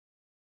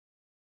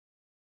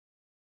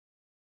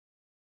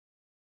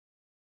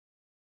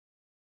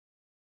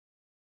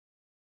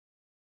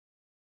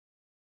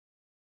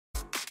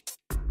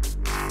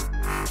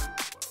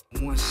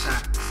One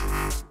shot.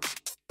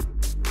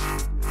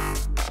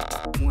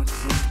 One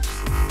shot.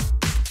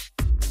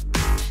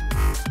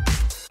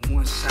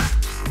 One shot.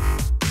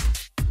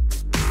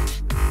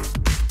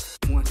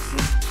 One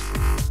shot.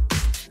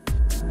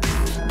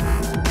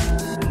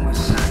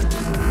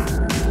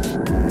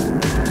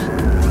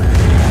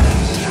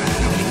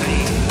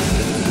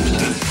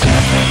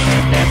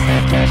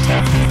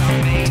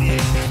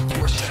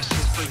 Four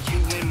sessions for you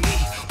and me.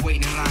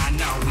 Waiting in line,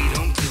 now we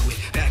don't do it.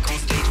 Back on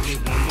stage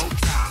with one more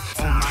time.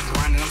 On my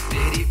grind and I'm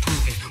steady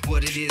proving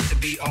what it is to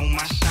be on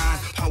my shine.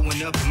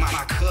 Pulling up in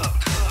my cup.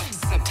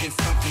 Sipping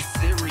something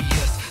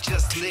serious.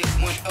 Just lit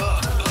one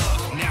up.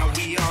 Now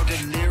we all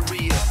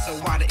delirious. So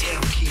why the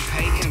F keep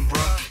hating,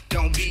 bruh?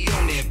 Don't be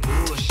on that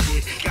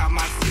bullshit. Got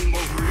my team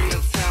of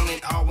real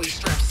talent. Always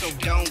strapped, so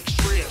don't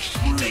trip.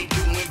 They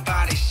doing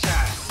body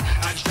shots.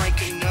 I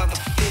drank another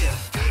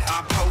fifth.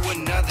 I pour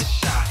another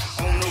shot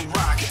on the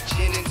rock,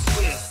 gin and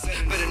twist.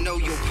 Better know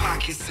your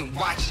pockets and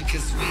watch it,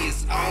 cause we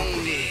is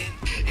on it.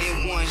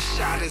 And one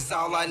shot is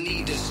all I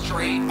need to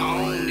straight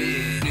on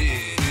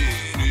it.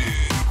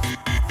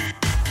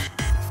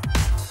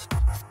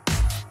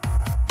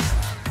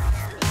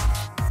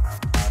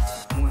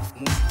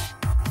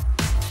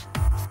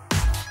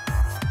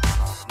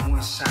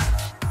 One shot.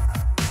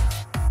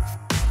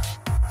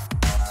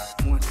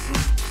 One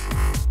shot.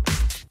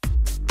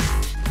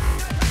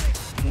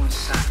 One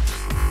shot.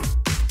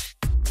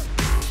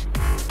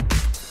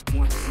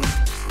 One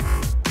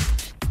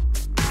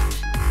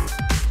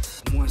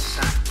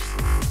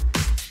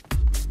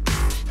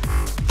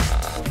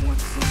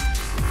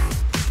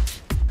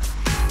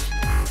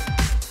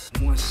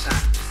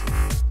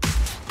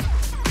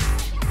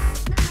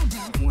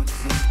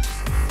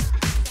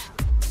shot.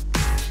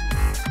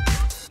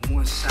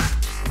 One shot.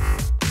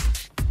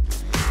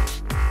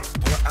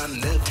 Boy, I'm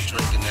never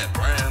drinking that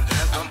brown.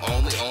 I'm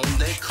only on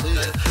that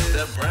clear.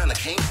 That brown I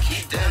can't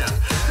keep down.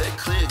 That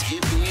clear,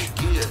 give me a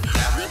gear.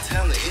 Real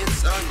talent,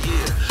 it's on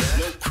year.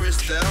 No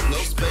crystal, no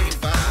spade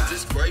bottles.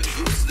 Just Grey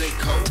Goose and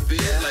cold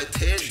beer. Like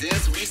Ted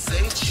Dance, we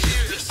say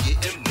cheers.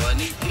 Getting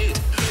money here.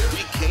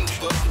 We can't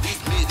fuck with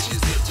these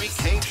bitches. We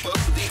can't fuck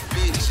with these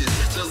bitches.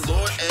 The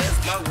Lord as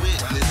my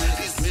witness.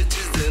 These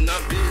bitches in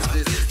our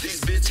business.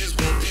 These bitches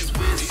want these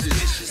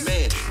wishes.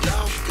 Man,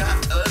 y'all got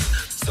us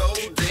so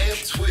damn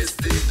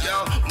twisted.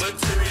 Y'all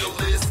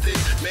materialistic.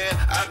 Man,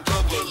 I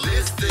go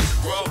ballistic.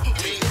 Roll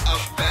me a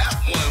fat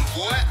one,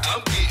 boy.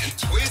 I'm getting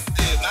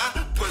twisted.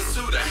 My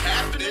pursuit of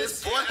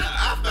happiness, boy.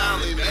 I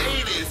finally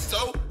made it.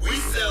 So we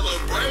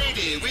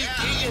celebrated. We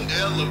getting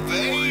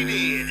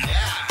elevated.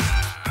 Yeah.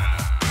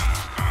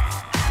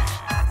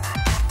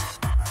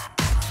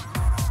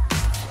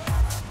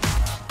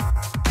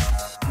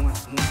 One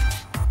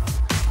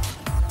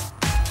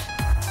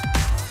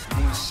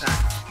shot.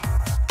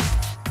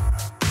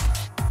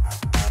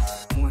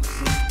 One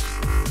shot.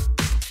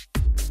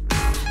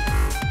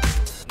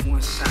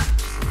 One shot.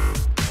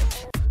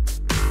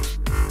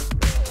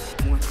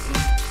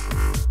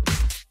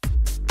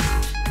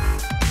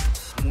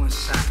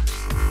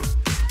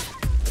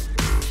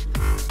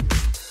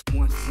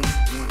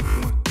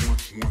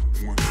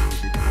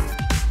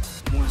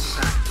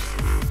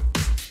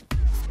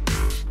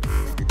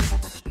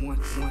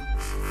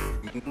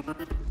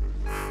 One shot.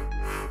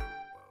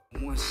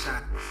 One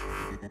shot.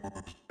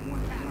 One